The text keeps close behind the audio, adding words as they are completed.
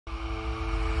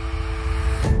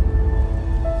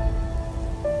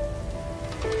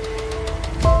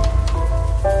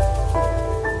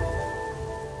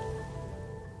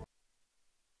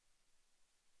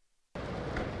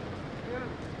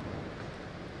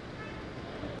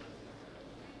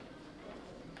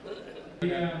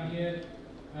here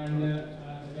and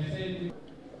message.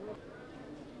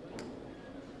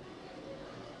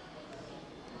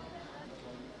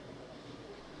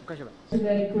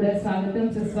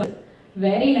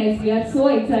 Very nice. We are so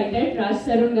excited. Raj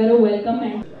Tarun garu, welcome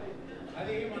and.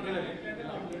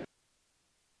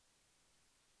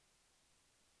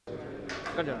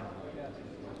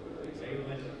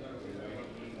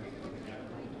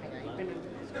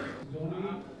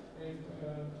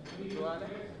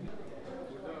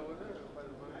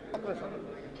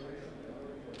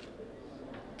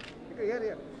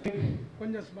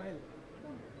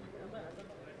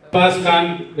 Arbaz Khan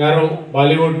garu,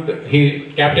 Bollywood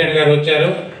captain garu vacharu.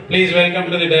 Please welcome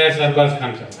to the dais Arbaz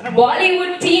Khan sir.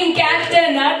 Bollywood team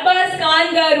captain Arbaz Khan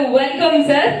garu, welcome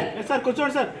sir. Yes sir,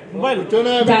 కూర్చోండి sir. Mobile.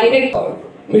 Direct.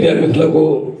 Media మిత్రులకు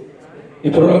ఈ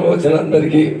programme వచ్చిన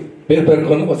అందరికీ పేరు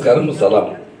పేరుకు నమస్కారం, సలాం.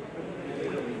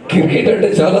 Cricket అంటే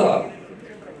చాలా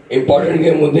ఇంపార్టెంట్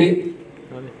గేమ్ ఉంది.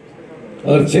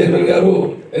 చైర్మన్ గారు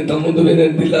ఇంతకుముందు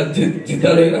జిల్లా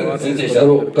జిద్దాలో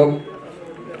చేశారు.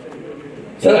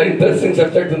 చాలా ఇంట్రెస్టింగ్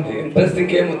సబ్జెక్ట్ ఉంది, ఇంట్రెస్టింగ్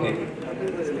గేమ్ ఉంది.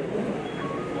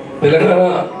 తెలంగాణ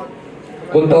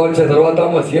కొంత వచ్చిన తర్వాత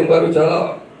మా సీఎం గారు చాలా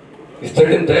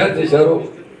స్టేడియం తయారు చేశారు.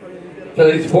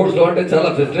 చాలా ఈ స్పోర్ట్స్లో అంటే చాలా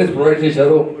ఫెసిలిటీస్ ప్రొవైడ్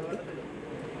చేశారు.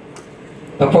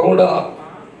 తప్పకుండా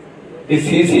ఈ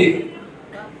CCC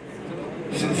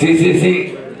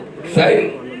sign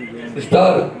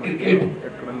star cricket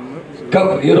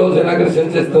cup ఈరోజు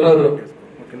ఇనాగ్రేషన్ చేస్తున్నారు.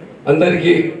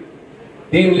 అందరికీ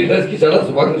టీమ్ లీడర్స్ కి చాలా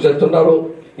శుభాకాంక్షలు చెప్తున్నారు.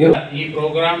 ఈ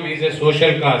program is a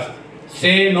social cause.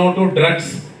 Say no to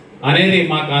drugs అనేది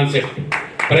మా కాన్సెప్ట్.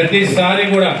 ప్రతిసారి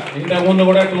కూడా ఇంతకుముందు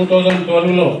కూడా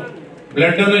 2012లో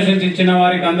బ్లడ్ డొనేషన్స్ ఇచ్చిన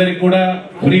వారికి అందరికి కూడా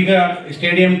ఫ్రీగా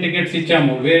స్టేడియం టికెట్స్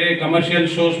ఇచ్చాము. వేరే కమర్షియల్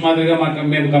షోస్ మాదిరిగా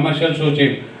మేము కమర్షియల్ షో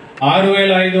చేయము.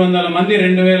 6500 మంది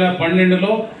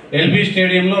 2012లో ఎల్బీ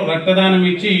స్టేడియంలో రక్తదానం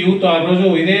ఇచ్చి యూత్ ఆ రోజు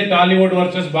ఇదే టాలీవుడ్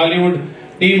వర్సెస్ బాలీవుడ్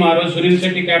టీం ఆ రోజు సునీల్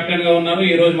శెట్టి కెప్టెన్ గా ఉన్నారు.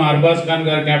 ఈ రోజు మా అర్బాజ్ ఖాన్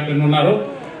గారు కెప్టెన్ ఉన్నారు.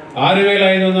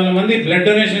 6500 మంది బ్లడ్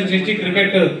డొనేషన్స్ ఇచ్చి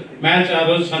క్రికెట్ మ్యాచ్ ఆ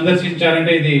రోజు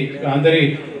సందర్శించారంటే ఇది అందరి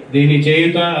దీని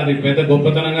చేయుత, అది పెద్ద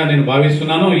గొప్పతనంగా నేను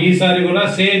భావిస్తున్నాను. ఈసారి కూడా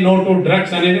సే నో టు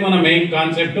డ్రగ్స్ అనేది మన మెయిన్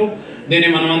కాన్సెప్ట్. దీన్ని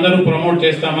మనం అందరూ ప్రమోట్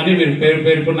చేస్తామని మీరు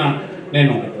పేర్కొన్న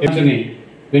నేను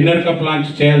విన్నర్ కప్ లాంచ్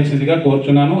చేయాల్సిందిగా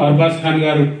కోరుచున్నాను. అర్బాజ్ ఖాన్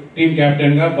గారు టీమ్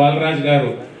కెప్టెన్ గా, బాలరాజ్ గారు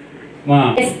మా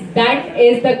దట్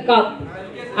ఈస్ ద కప్.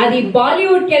 అది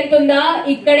బాలీవుడ్ కి వెళ్తుందా,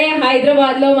 ఇక్కడే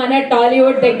హైదరాబాద్ లో మన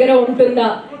టాలీవుడ్ దగ్గర ఉంటుందా,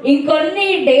 ఇంకొన్ని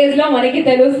డేస్ లో మనకి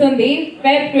తెలుస్తుంది.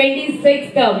 Feb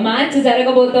 26th మ్యాచ్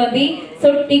జరగబోతోంది. సో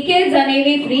టికెట్స్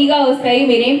అనేవి ఫ్రీగా వస్తాయి,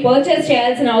 మీరేం పర్చేస్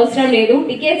చేయాల్సిన అవసరం లేదు.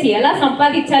 టికెట్స్ ఎలా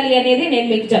సంపాదించాలి అనేది నేను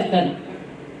మీకు చెప్తాను.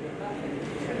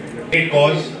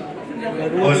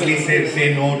 Firstly, say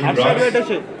no to drugs.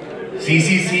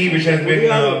 CCC, which has been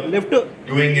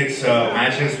doing its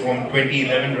matches from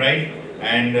 2011, right?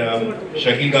 And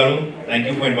Shakil Garu, thank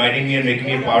you for inviting me and making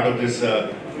me a part of this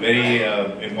very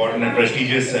important and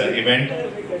prestigious event.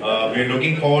 We're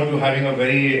looking forward to having a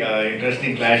very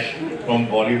interesting clash from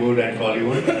Bollywood and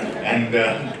Tollywood, and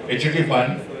it should be fun.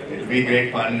 It'll be great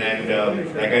fun, and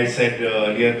like I said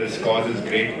earlier, this cause is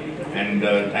great, and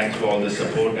thanks for all the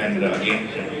support. And again,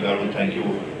 Shakil Garu, thank you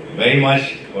very much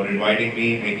for inviting me,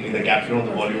 making me the captain of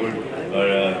the Bollywood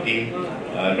team.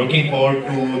 Looking forward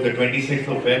to the 26th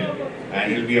of Feb, and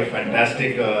it will be a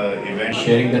fantastic event.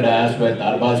 Sharing the dais with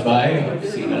Arbaz Bhai. I've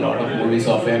seen a lot of movies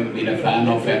of him, been a fan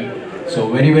of him. So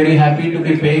very happy to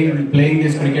be playing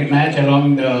this cricket match along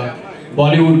the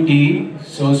Bollywood team.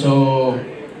 So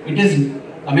it is,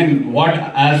 I mean, what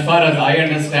as far as I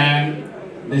understand,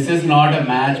 this is not a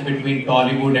match between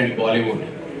Tollywood and Bollywood.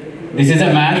 This is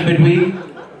a match between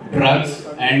drugs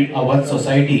and our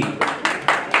society.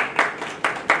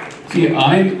 See, I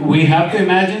mean, we have to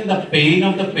imagine the pain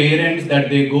of the parents that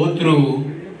they go through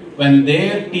when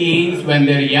their teens, when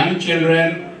their young children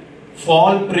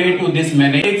fall prey to this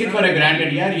menace. Takes it for a granted,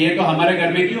 यार ये तो हमारे घर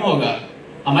में क्यों होगा?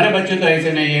 हमारे बच्चे तो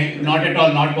ऐसे नहीं है. Not at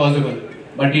all, not possible.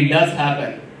 But it does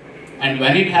happen, and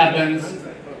when it happens,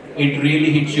 it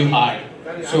really hits you hard.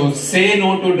 So say no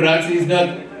to drugs is the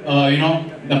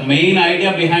the main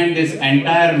idea behind this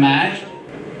entire match.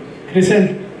 Crescent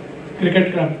Cricket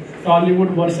Club,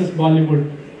 Tollywood versus Bollywood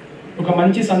ఒక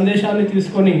మంచి సందేశాన్ని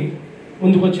తీసుకొని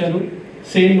ముందుకొచ్చారు.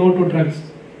 Say no to drugs.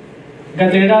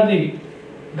 గతేడాది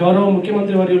గౌరవ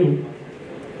ముఖ్యమంత్రి వర్యులు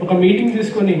ఒక మీటింగ్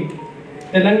తీసుకొని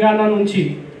తెలంగాణ నుంచి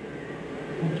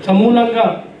సమూలంగా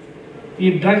ఈ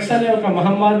డ్రగ్స్ అనే ఒక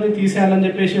మహమ్మారిని తీసేయాలని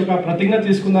చెప్పేసి ఒక ప్రతిజ్ఞ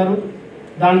తీసుకున్నారు.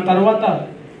 దాని తర్వాత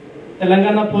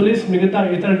తెలంగాణ పోలీస్ మిగతా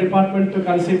ఇతర డిపార్ట్మెంట్తో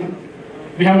కలిసి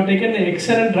we have taken a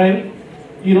excellent drive.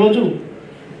 ఈరోజు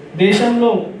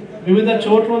దేశంలో వివిధ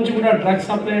చోట్ల నుంచి కూడా డ్రగ్స్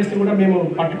సప్లయర్స్ని కూడా మేము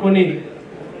పట్టుకొని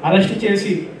అరెస్ట్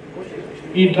చేసి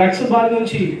ఈ డ్రగ్స్ బారి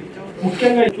నుంచి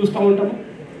ముఖ్యంగా చూస్తూ ఉంటాము.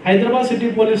 హైదరాబాద్ సిటీ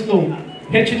పోలీస్లో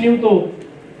న్యూతో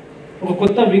ఒక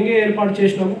కొత్త వింగ్ ఏర్పాటు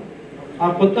చేసినాము. ఆ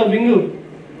కొత్త వింగ్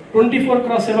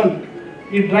 24/7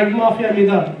 ఈ డ్రగ్ మాఫియా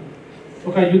మీద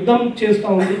ఒక యుద్ధం చేస్తూ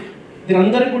ఉంది. దీని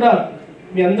అందరికీ కూడా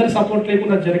మీ అందరి సపోర్ట్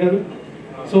లేకుండా జరగదు.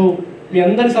 సో మీ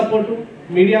అందరి support,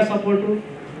 media support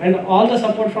and all the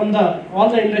support from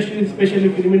all the industry, especially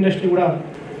film industry కూడా.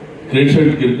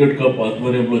 క్రికెట్ కప్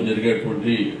ఆధ్వర్యంలో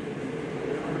జరిగేటువంటి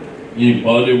ఈ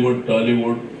బాలీవుడ్,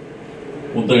 టాలీవుడ్,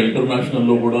 కొంత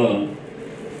ఇంటర్నేషనల్లో కూడా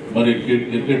మరి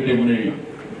క్రికెట్ టీంని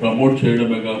ప్రమోట్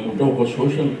చేయడమే కాకుండా ఒక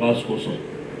సోషల్ కాజ్ కోసం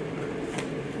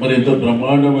మరి ఇంత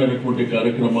బ్రహ్మాండమైనటువంటి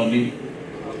కార్యక్రమాన్ని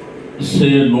సే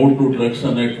నో టు డ్రగ్స్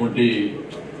అనేటువంటి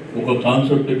ఒక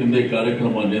కాన్సెప్ట్ కింద ఈ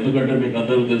కార్యక్రమాన్ని, ఎందుకంటే మీకు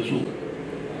అందరూ తెలుసు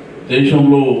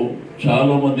దేశంలో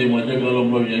చాలామంది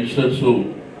మధ్యకాలంలో యంగ్స్టర్స్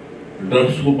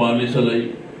డ్రగ్స్కు బానిసలై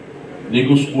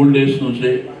నీకు స్కూల్ డేస్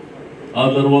నుంచే ఆ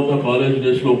తర్వాత కాలేజ్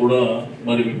డేస్లో కూడా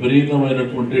మరి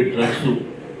విపరీతమైనటువంటి డ్రగ్స్.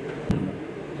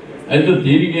 అయితే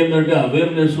దీనికి ఏంటంటే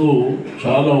అవేర్నెస్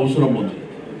చాలా అవసరం ఉంది.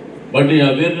 బట్ ఈ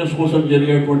అవేర్నెస్ కోసం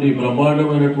జరిగేటువంటి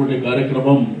బ్రహ్మాండమైనటువంటి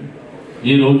కార్యక్రమం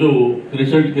ఈరోజు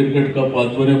క్రిసెంట్ క్రికెట్ కప్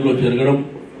ఆధ్వర్యంలో జరగడం,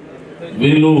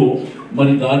 వీళ్ళు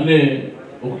మరి దాన్నే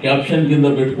ఒక క్యాప్షన్ కింద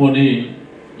పెట్టుకొని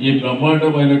ఈ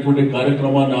బ్రహ్మాండమైనటువంటి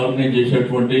కార్యక్రమాన్ని ఆర్గనైజ్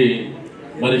చేసేటువంటి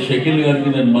మరి షకీల్ గారికి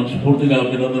నేను మనస్ఫూర్తిగా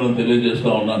అభినందనలు తెలియజేస్తా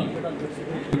ఉన్నాను.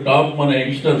 టాప్ మన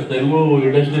యంగ్స్టర్స్ తెలుగు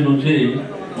ఇండస్ట్రీ నుంచి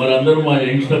మరి అందరూ మా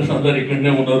యంగ్స్టర్స్ అందరు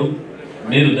ఇక్కడనే ఉన్నారు.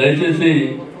 మీరు దయచేసి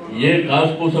ఏ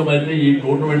కాజ్ కోసం అయితే ఈ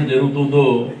టోర్నమెంట్ జరుగుతుందో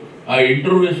ఆ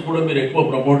ఇంటర్వ్యూస్ కూడా మీరు ఎక్కువ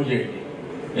ప్రమోట్ చేయండి.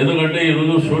 ఎందుకంటే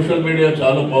ఈరోజు సోషల్ మీడియా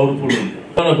చాలా పవర్ఫుల్ ఉంది.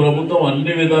 మన ప్రభుత్వం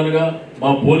అన్ని విధాలుగా మా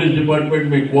పోలీస్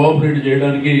డిపార్ట్మెంట్ మీకు కోఆపరేట్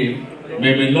చేయడానికి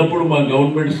మేము ఎల్లప్పుడూ మా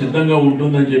గవర్నమెంట్ సిద్ధంగా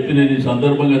ఉంటుందని చెప్పి నేను ఈ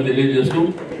సందర్భంగా తెలియజేస్తూ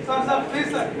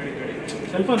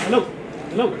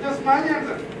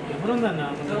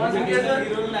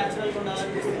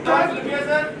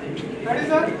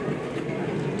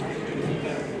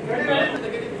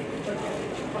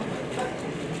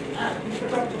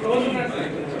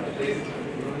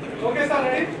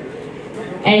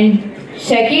అండ్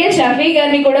షకీల్ షఫీ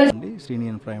గారిని కూడా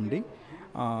శ్రీనియన్ ప్రైమ్ డే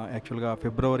యాక్చువల్గా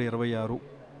ఫిబ్రవరి 26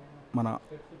 మన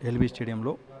ఎల్బీ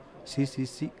స్టేడియంలో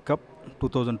సిసిసి కప్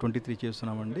 2023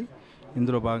 చేస్తున్నామండి.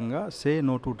 ఇందులో భాగంగా say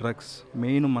no to drugs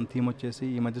main మన థీమ్ వచ్చేసి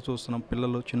ఈ మధ్య చూస్తున్నాం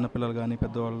పిల్లలు, చిన్నపిల్లలు కానీ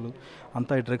పెద్దవాళ్ళు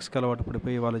అంతా ఈ డ్రగ్స్కి అలవాటు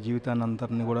పడిపోయి వాళ్ళ జీవితాన్ని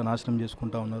అందరినీ కూడా నాశనం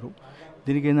చేసుకుంటూ ఉన్నారు.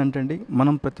 దీనికి ఏంటంటే అండి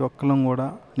మనం ప్రతి ఒక్కళ్ళం కూడా,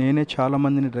 నేనే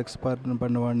చాలామందిని డ్రగ్స్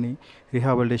పడిన వాడిని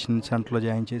రీహాబిలిటేషన్ సెంటర్లో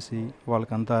జాయిన్ చేసి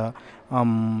వాళ్ళకంతా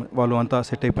వాళ్ళు అంతా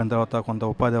సెట్ అయిపోయిన తర్వాత కొంత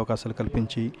ఉపాధి అవకాశాలు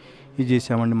కల్పించి ఇది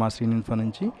చేసామండి మా శ్రీనిన్ఫో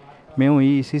నుంచి. మేము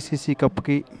ఈ సిసిసి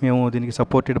కప్కి మేము దీనికి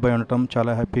సపోర్టెడ్ బై ఉండటం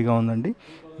చాలా హ్యాపీగా ఉందండి.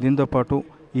 దీంతోపాటు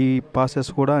ఈ పాసెస్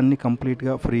కూడా అన్నీ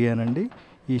కంప్లీట్గా ఫ్రీ అనండి.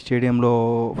 ఈ స్టేడియంలో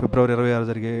ఫిబ్రవరి 26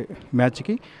 జరిగే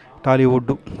మ్యాచ్కి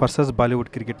Tollywood versus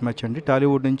Bollywood cricket match అండి.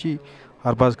 టాలీవుడ్ నుంచి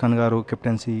అర్బాజ్ ఖాన్ గారు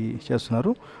కెప్టెన్సీ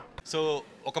చేస్తున్నారు. సో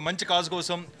ఒక మంచి కాజ్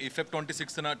కోసం ఈ Feb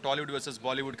 26న Tollywood versus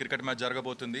Bollywood cricket match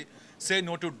జరగబోతుంది. సే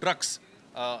నో టు డ్రగ్స్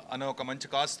అనే ఒక మంచి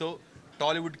కాజ్తో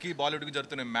టాలీవుడ్కి బాలీవుడ్కి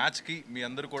జరుగుతున్న మ్యాచ్కి మీ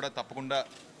అందరూ కూడా తప్పకుండా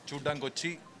చూడడానికి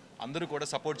వచ్చి అందరూ కూడా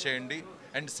సపోర్ట్ చేయండి.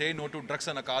 And say no to drugs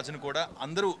అన్న కాజ్ను కూడా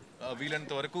అందరూ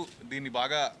వీలైనంత వరకు దీన్ని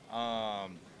బాగా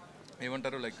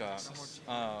ఏమంటారు లైక్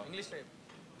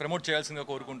ప్రమోట్ చేయాల్సిందిగా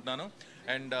కోరుకుంటున్నాను.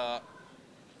 అండ్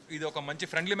ఇది ఒక మంచి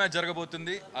ఫ్రెండ్లీ మ్యాచ్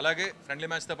జరగబోతుంది. అలాగే ఫ్రెండ్లీ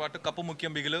మ్యాచ్తో పాటు కప్పు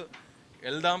ముఖ్యం బిగులు,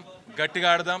 వెళ్దాం గట్టిగా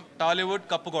ఆడదాం, టాలీవుడ్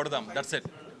కప్పు కొడదాం. That's it.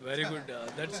 Very good.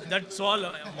 That's all.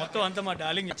 మొత్తం అంతా మా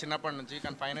డార్లింగ్ చిన్నప్పటి నుంచి.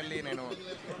 కానీ ఫైనల్లీ నేను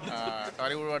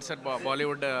టాలీవుడ్ వర్సెస్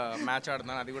బాలీవుడ్ మ్యాచ్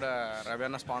ఆడుతున్నాను. అది కూడా రవి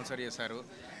అన్న స్పాన్సర్ చేశారు.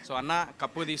 సో అన్న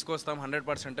కప్పు తీసుకొస్తాం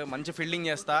 100%. మంచి ఫీల్డింగ్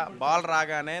చేస్తా, బాల్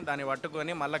రాగానే దాన్ని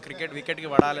పట్టుకొని మళ్ళీ వికెట్కి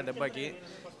పడాలి దెబ్బకి.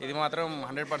 ఇది మాత్రం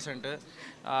 100%.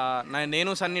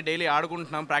 నేను సన్ని డైలీ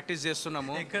ఆడుకుంటున్నాం, ప్రాక్టీస్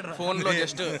చేస్తున్నాము. ఫోన్లో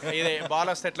జస్ట్ ఇదే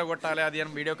బాల్ వస్తే ఎట్లా కొట్టాలి అది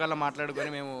అని వీడియో కాల్లో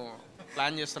మాట్లాడుకొని మేము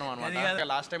ప్లాన్ చేస్తున్నాం అనమాట.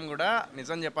 లాస్ట్ టైం కూడా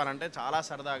నిజం చెప్పాలంటే చాలా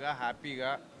సరదాగా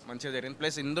హ్యాపీగా మంచిగా జరిగింది.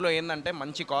 ప్లస్ ఇందులో ఏంటంటే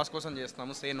మంచి కాజ్ కోసం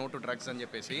చేస్తున్నాము, సే నో టు డ్రగ్స్ అని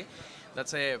చెప్పేసి.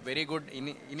 That's a very good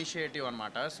initiative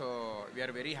అనమాట. So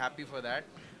we are very happy for that.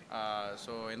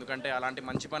 So ఎందుకంటే అలాంటి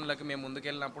మంచి పనులకు మేము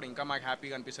ముందుకెళ్ళినప్పుడు ఇంకా మాకు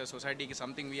హ్యాపీగా అనిపిస్తుంది. సొసైటీకి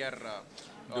సంథింగ్ వీఆర్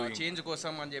చేంజ్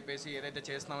కోసం అని చెప్పేసి ఏదైతే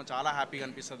చేస్తున్నామో చాలా హ్యాపీగా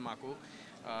అనిపిస్తుంది మాకు.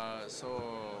 సో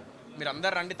మీరు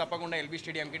అందరు రండి తప్పకుండా ఎల్బీ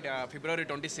స్టేడియంకి ఫిబ్రవరి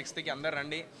 26కి అందరు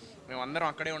రండి. మేము అందరం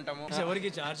అక్కడే ఉంటాము. ఎవరికి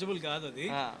చార్జబుల్ కాదు అది.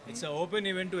 It's open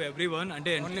event to everyone.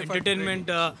 అంటే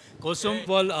ఎంటర్టైన్మెంట్ కోసం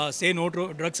వాళ్ళు సే నో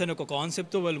డ్రగ్స్ అనే ఒక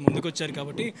కాన్సెప్ట్తో వాళ్ళు ముందుకు వచ్చారు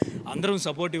కాబట్టి అందరం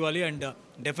సపోర్ట్ ఇవ్వాలి. అండ్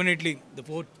డెఫినెట్లీ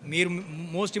మీరు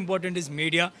most important is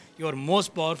media. You are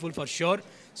most powerful for sure.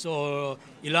 So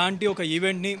ఇలాంటి ఒక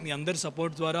ఈవెంట్ని మీ అందరి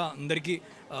సపోర్ట్ ద్వారా అందరికీ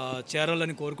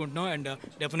చేరాలని కోరుకుంటున్నాం. And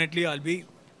definitely I'll be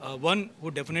one who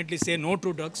definitely say no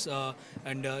to drugs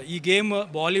and ee game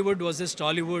Bollywood versus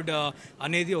Tollywood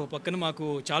anedi oka pakkana maaku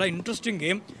chaala interesting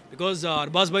game because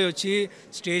Arbaz bhai vachi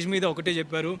stage meeda okate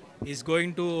chepparu is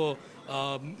going to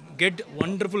get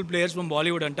wonderful players from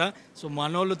Bollywood anta. So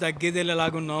manollu taggedela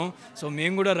laga unnam, so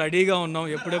mem kuda ready ga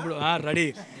unnam eppudu ready.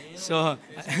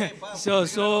 So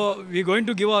we going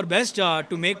to give our best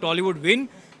to make Tollywood win.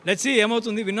 Let's see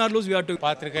ఏమవుతుంది. Win or lose we have to.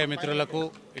 పాత్రికేయ మిత్రులకు,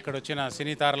 ఇక్కడ వచ్చిన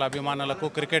సినీ తారల అభిమానులకు,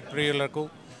 cricket ప్రియులకు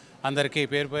అందరికీ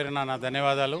పేరు పేరున నా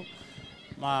ధన్యవాదాలు.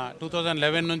 మా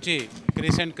 2011 నుంచి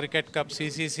crescent cricket cup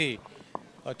CCC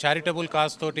charitable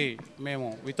cause తోటి మేము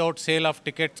without sale of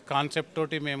tickets concept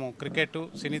తోటి మేము క్రికెట్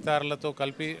సినీ తారలతో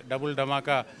కలిపి డబుల్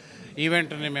ధమాకా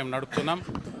ఈవెంట్ని మేము నడుపుతున్నాం.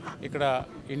 ఇక్కడ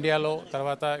ఇండియాలో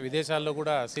తర్వాత విదేశాల్లో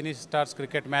కూడా సినీ స్టార్స్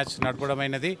క్రికెట్ మ్యాచ్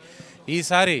నడపడమైనది.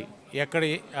 ఈసారి ఎక్కడి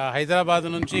హైదరాబాద్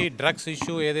నుంచి డ్రగ్స్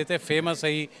ఇష్యూ ఏదైతే ఫేమస్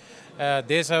అయ్యి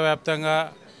దేశవ్యాప్తంగా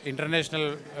ఇంటర్నేషనల్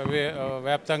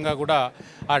వ్యాప్తంగా కూడా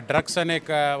ఆ డ్రగ్స్ అనే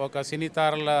ఒక సినీ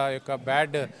తారల యొక్క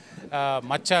బ్యాడ్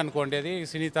మచ్చ అనుకోండి, అది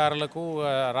సినీ తారలకు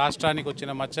రాష్ట్రానికి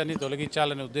వచ్చిన మచ్చని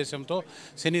తొలగించాలనే ఉద్దేశంతో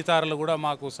సినీ తారలు కూడా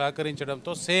మాకు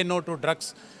సహకరించడంతో సే నో టు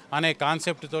డ్రగ్స్ అనే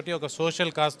కాన్సెప్ట్ తోటి ఒక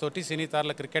సోషల్ కాజ్ తోటి సినీ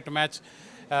తారల క్రికెట్ మ్యాచ్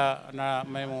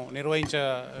మేము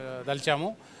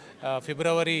నిర్వహించదలిచాము.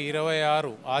 ఫిబ్రవరి 26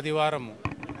 ఆదివారం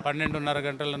 12:30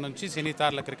 గంటల నుంచి సినీ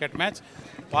తారల క్రికెట్ మ్యాచ్.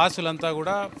 పాసులంతా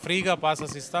కూడా ఫ్రీగా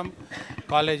పాసెస్ ఇస్తాం.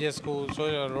 కాలేజెస్కు,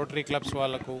 రోటరీ క్లబ్స్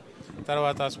వాళ్ళకు,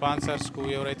 తర్వాత స్పాన్సర్స్కు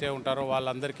ఎవరైతే ఉంటారో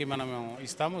వాళ్ళందరికీ మనం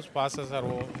ఇస్తాము. Passes are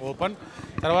open.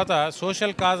 తర్వాత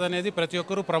సోషల్ కాజ్ అనేది ప్రతి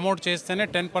ఒక్కరూ ప్రమోట్ చేస్తేనే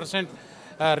 10%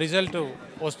 రిజల్ట్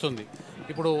వస్తుంది.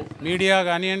 ఇప్పుడు మీడియా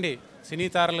కానివ్వండి, సినీ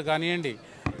తారలు కానివ్వండి,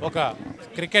 ఒక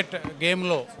క్రికెట్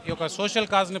గేమ్లో ఈ యొక్క సోషల్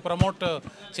కాజ్ని ప్రమోట్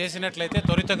చేసినట్లయితే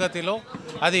త్వరితగతిలో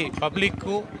అది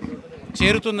పబ్లిక్కు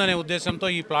చేరుతుందనే ఉద్దేశంతో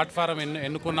ఈ ప్లాట్ఫారం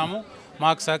ఎన్నుకున్నాము.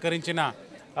 మాకు సహకరించిన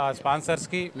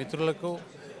స్పాన్సర్స్కి, మిత్రులకు,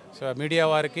 మీడియా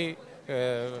వారికి,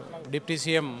 డిప్యూటీ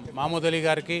సీఎం మహమూద్ అలీ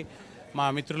గారికి, మా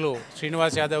మిత్రులు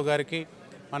శ్రీనివాస్ యాదవ్ గారికి,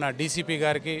 మన డీసీపీ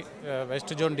గారికి,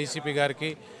 వెస్ట్ జోన్ డీసీపీ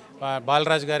గారికి,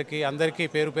 బాలరాజ్ గారికి అందరికీ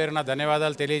పేరు పేరున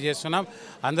ధన్యవాదాలు తెలియజేస్తున్నాం.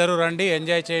 అందరూ రండి,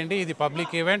 ఎంజాయ్ చేయండి. ఇది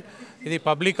పబ్లిక్ ఈవెంట్, ఇది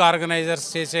పబ్లిక్ ఆర్గనైజర్స్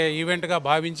చేసే ఈవెంట్గా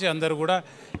భావించి అందరూ కూడా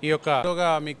ఈ యొక్క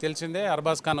మీకు తెలిసిందే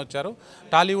అర్బాజ్ ఖాన్ వచ్చారు.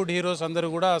 టాలీవుడ్ హీరోస్ అందరూ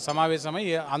కూడా సమావేశమై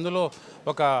అందులో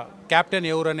ఒక క్యాప్టెన్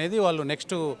ఎవరు అనేది వాళ్ళు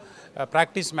నెక్స్ట్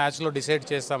ప్రాక్టీస్ మ్యాచ్లో డిసైడ్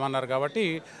చేస్తామన్నారు. కాబట్టి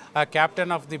ఆ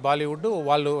captain of the Bollywood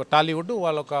Tollywood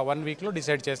వాళ్ళు ఒక 1 వీక్లో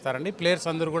డిసైడ్ చేస్తారండి. ప్లేయర్స్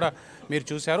అందరూ కూడా మీరు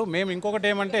చూశారు. మేము ఇంకొకటి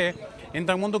ఏమంటే,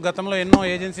 ఇంతకుముందు గతంలో ఎన్నో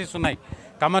ఏజెన్సీస్ ఉన్నాయి,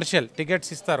 కమర్షియల్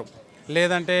టికెట్స్ ఇస్తారు,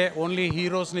 లేదంటే ఓన్లీ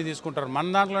హీరోస్ని తీసుకుంటారు.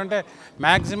 మన దాంట్లో అంటే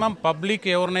మ్యాక్సిమం పబ్లిక్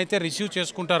ఎవరినైతే రిసీవ్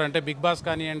చేసుకుంటారంటే బిగ్ బాస్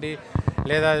కానివ్వండి,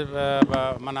 లేదా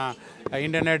మన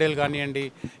ఇండియన్ ఐడల్ కానివ్వండి,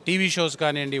 టీవీ షోస్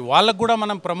కానివ్వండి, వాళ్ళకు కూడా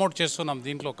మనం ప్రమోట్ చేస్తున్నాం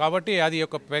దీంట్లో. కాబట్టి అది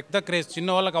ఒక పెద్ద క్రేజ్. చిన్న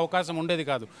వాళ్ళకి అవకాశం ఉండేది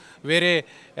కాదు, వేరే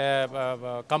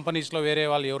కంపెనీస్లో వేరే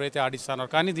వాళ్ళు ఎవరైతే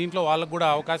ఆడిస్తున్నారు. కానీ దీంట్లో వాళ్ళకు కూడా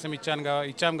అవకాశం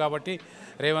ఇచ్చాం. కాబట్టి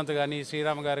రేవంత్ కానీ,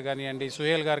 శ్రీరామ్ గారు కానివ్వండి,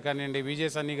 సుహేల్ గారు కానివ్వండి,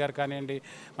 విజయ్ సన్నీ గారు కానివ్వండి,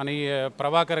 మన ఈ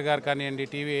ప్రభాకర్ గారు కానివ్వండి,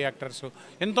 టీవీ యాక్టర్స్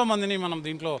ఎంతోమందిని మనం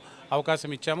దీంట్లో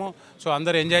అవకాశం ఇచ్చాము. సో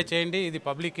అందరూ ఎంజాయ్ చేయండి. ఇది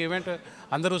పబ్లిక్ ఈవెంట్,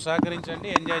 అందరూ సహకరించండి,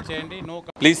 ఎంజాయ్ చేయండి.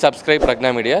 Please subscribe Pregnya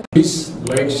Media. Please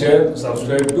like, share,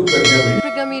 subscribe to Pregnya Media.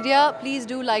 Pregnya Media, please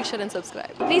do like, share and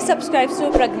subscribe. Please subscribe to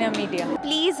Pregnya Media.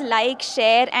 Please like,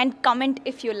 share and comment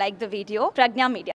if you like the video. Pregnya Media.